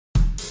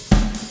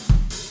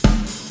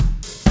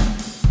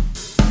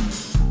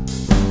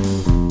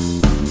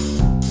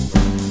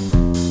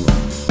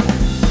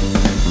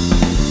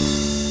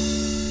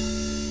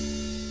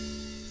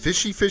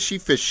Fishy, fishy,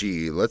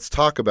 fishy. Let's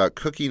talk about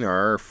cooking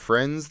our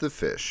friends the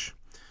fish.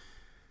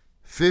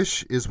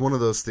 Fish is one of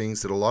those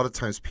things that a lot of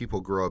times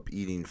people grow up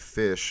eating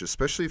fish,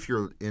 especially if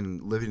you're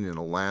living in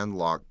a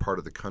landlocked part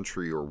of the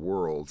country or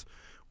world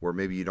where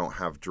maybe you don't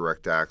have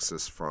direct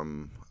access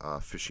from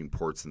fishing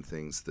ports and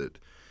things, that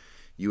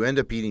you end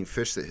up eating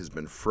fish that has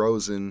been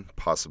frozen,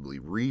 possibly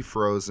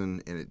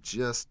refrozen, and it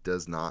just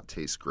does not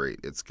taste great.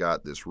 It's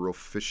got this real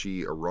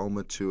fishy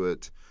aroma to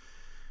it,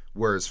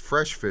 whereas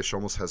fresh fish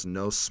almost has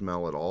no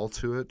smell at all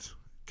to it.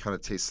 Kind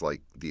of tastes like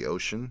the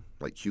ocean,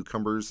 like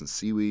cucumbers and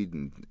seaweed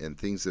and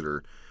things that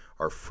are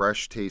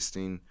fresh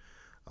tasting,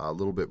 a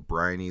little bit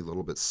briny, a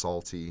little bit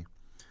salty.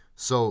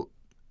 So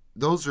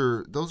those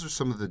are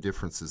some of the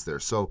differences there.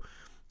 So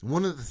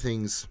one of the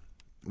things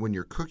when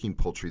you're cooking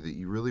poultry that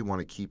you really want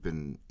to keep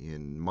in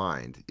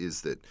mind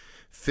is that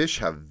fish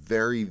have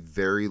very,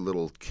 very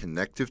little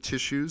connective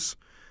tissues.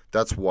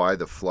 That's why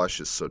the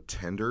flesh is so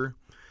tender.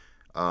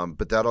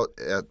 But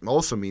that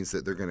also means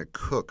that they're going to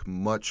cook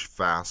much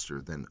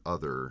faster than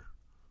other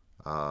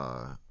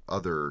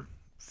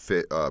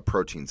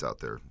proteins out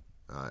there,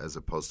 as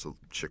opposed to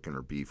chicken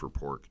or beef or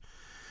pork.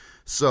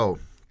 So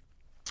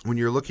when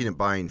you're looking at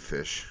buying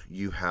fish,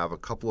 you have a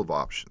couple of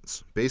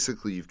options.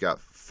 Basically, you've got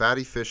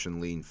fatty fish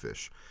and lean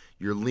fish.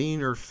 Your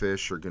leaner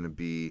fish are going to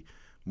be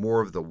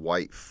more of the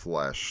white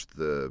flesh,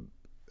 the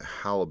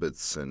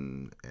halibuts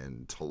and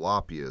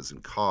tilapias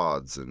and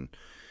cods and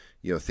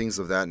things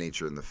of that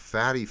nature. And the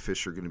fatty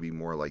fish are going to be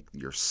more like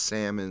your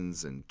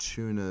salmons and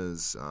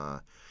tunas.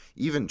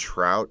 Even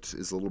trout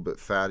is a little bit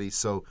fatty.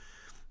 So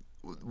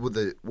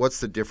what's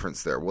the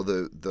difference there? Well,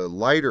 the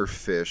lighter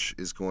fish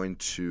is going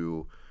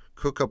to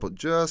cook up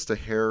just a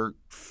hair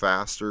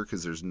faster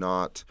because there's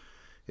not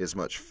as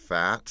much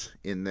fat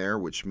in there,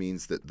 which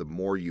means that the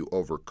more you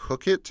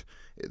overcook it,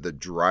 the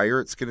drier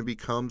it's going to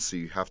become. So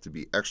you have to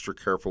be extra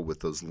careful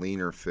with those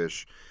leaner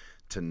fish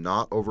to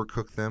not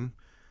overcook them.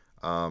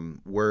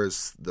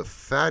 Whereas the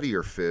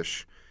fattier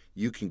fish,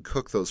 you can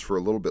cook those for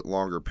a little bit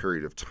longer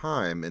period of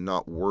time and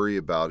not worry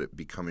about it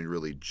becoming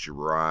really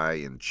dry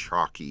and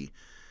chalky.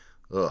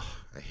 Ugh,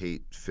 I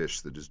hate fish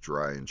that is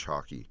dry and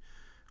chalky.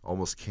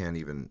 Almost can't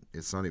even,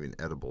 it's not even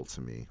edible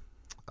to me.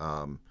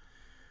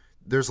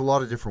 There's a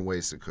lot of different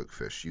ways to cook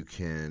fish. You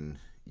can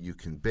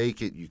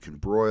bake it, you can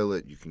broil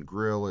it, you can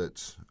grill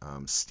it,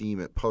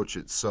 steam it, poach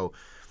it. So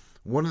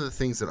one of the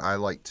things that I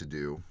like to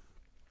do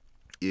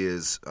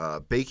is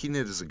baking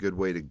it is a good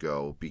way to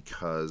go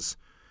because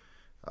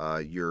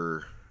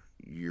you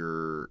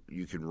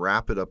can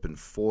wrap it up in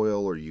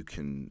foil, or you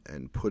can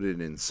put it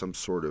in some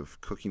sort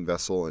of cooking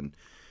vessel and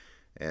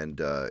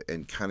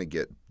kind of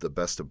get the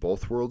best of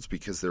both worlds,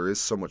 because there is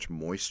so much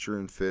moisture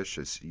in fish.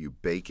 As you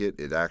bake it,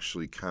 it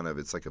actually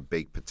it's like a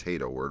baked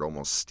potato where it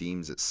almost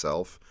steams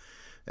itself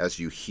as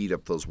you heat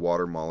up those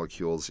water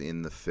molecules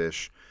in the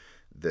fish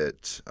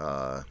that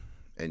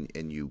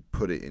and you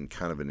put it in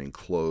kind of an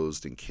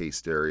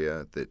encased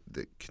area that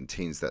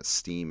contains that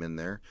steam in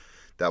there.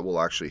 That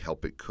will actually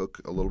help it cook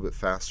a little bit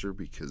faster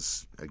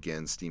because,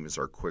 again, steam is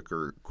our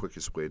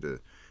quickest way to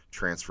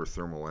transfer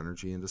thermal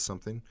energy into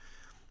something.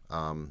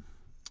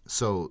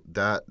 So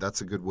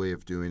that's a good way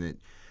of doing it.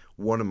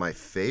 One of my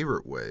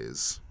favorite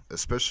ways,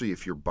 especially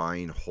if you're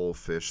buying whole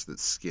fish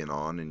that's skin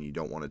on and you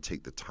don't want to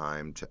take the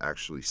time to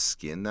actually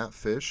skin that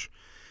fish,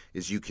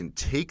 is you can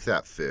take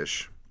that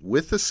fish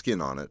with the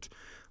skin on it,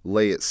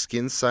 lay it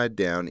skin side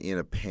down in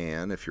a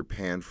pan if you're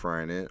pan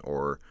frying it,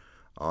 or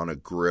on a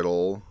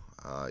griddle,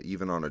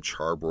 even on a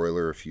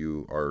charbroiler if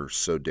you are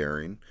so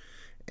daring.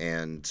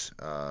 And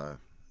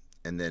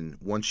then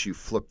once you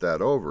flip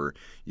that over,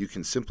 you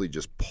can simply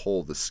just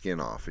pull the skin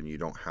off, and you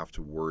don't have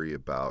to worry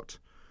about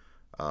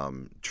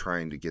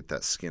trying to get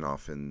that skin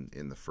off in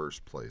the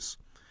first place.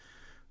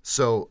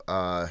 So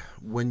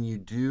when you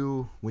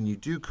do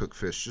cook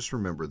fish, just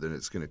remember that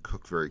it's going to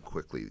cook very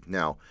quickly.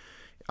 Now,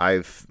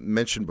 I've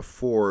mentioned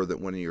before that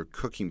when you're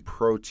cooking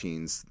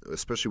proteins,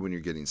 especially when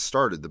you're getting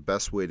started, the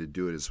best way to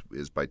do it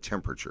is by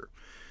temperature.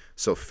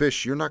 So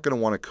fish, you're not going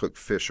to want to cook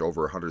fish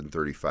over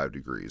 135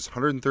 degrees.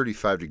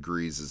 135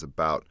 degrees is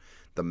about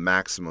the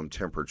maximum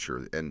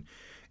temperature, and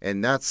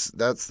that's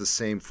the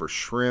same for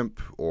shrimp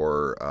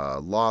or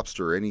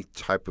lobster or any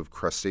type of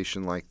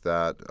crustacean like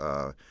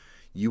that.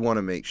 You want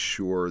to make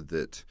sure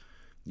that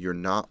you're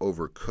not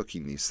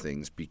overcooking these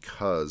things,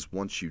 because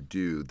once you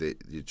do,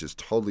 it just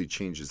totally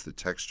changes the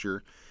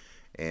texture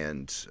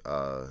and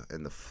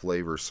the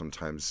flavor.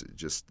 Sometimes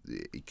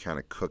it kind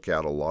of cook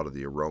out a lot of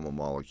the aroma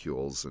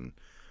molecules and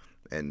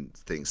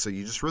things. So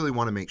you just really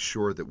want to make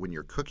sure that when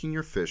you're cooking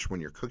your fish,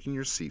 when you're cooking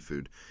your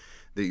seafood,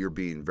 that you're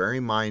being very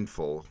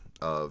mindful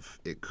of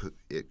it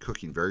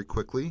cooking very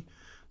quickly.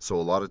 So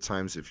a lot of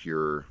times if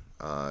you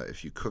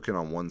cook it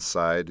on one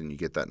side and you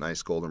get that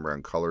nice golden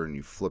brown color and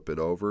you flip it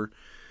over,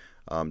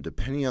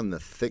 depending on the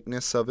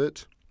thickness of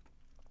it,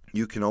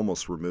 you can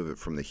almost remove it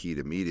from the heat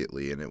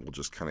immediately, and it will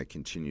just kind of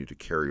continue to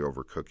carry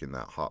over, cook in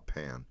that hot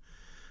pan.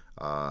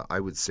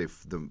 I would say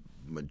for the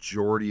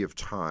majority of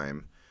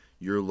time,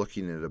 you're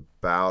looking at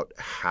about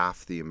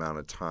half the amount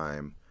of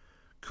time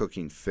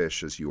cooking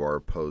fish as you are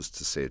opposed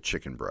to, say, a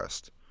chicken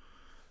breast,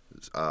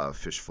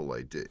 fish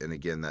fillet. And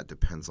again, that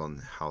depends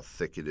on how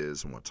thick it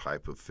is and what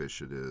type of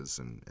fish it is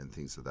and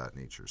things of that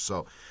nature.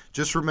 So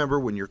just remember,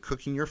 when you're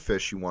cooking your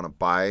fish, you want to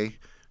buy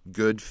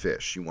good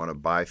fish. You want to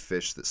buy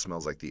fish that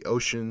smells like the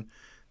ocean,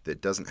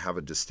 that doesn't have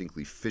a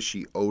distinctly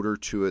fishy odor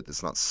to it,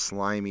 that's not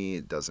slimy,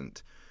 it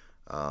doesn't,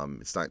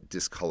 it's not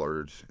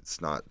discolored,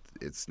 it's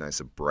nice,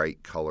 a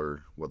bright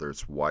color, whether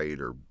it's white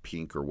or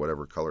pink or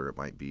whatever color it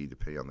might be,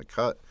 depending on the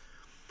cut.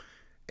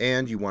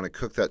 And you want to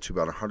cook that to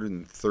about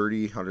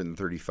 130,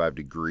 135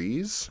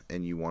 degrees,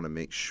 and you want to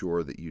make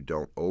sure that you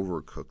don't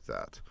overcook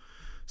that.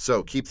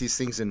 So keep these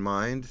things in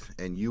mind,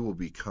 and you will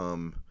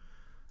become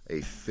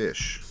a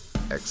fish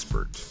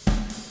expert.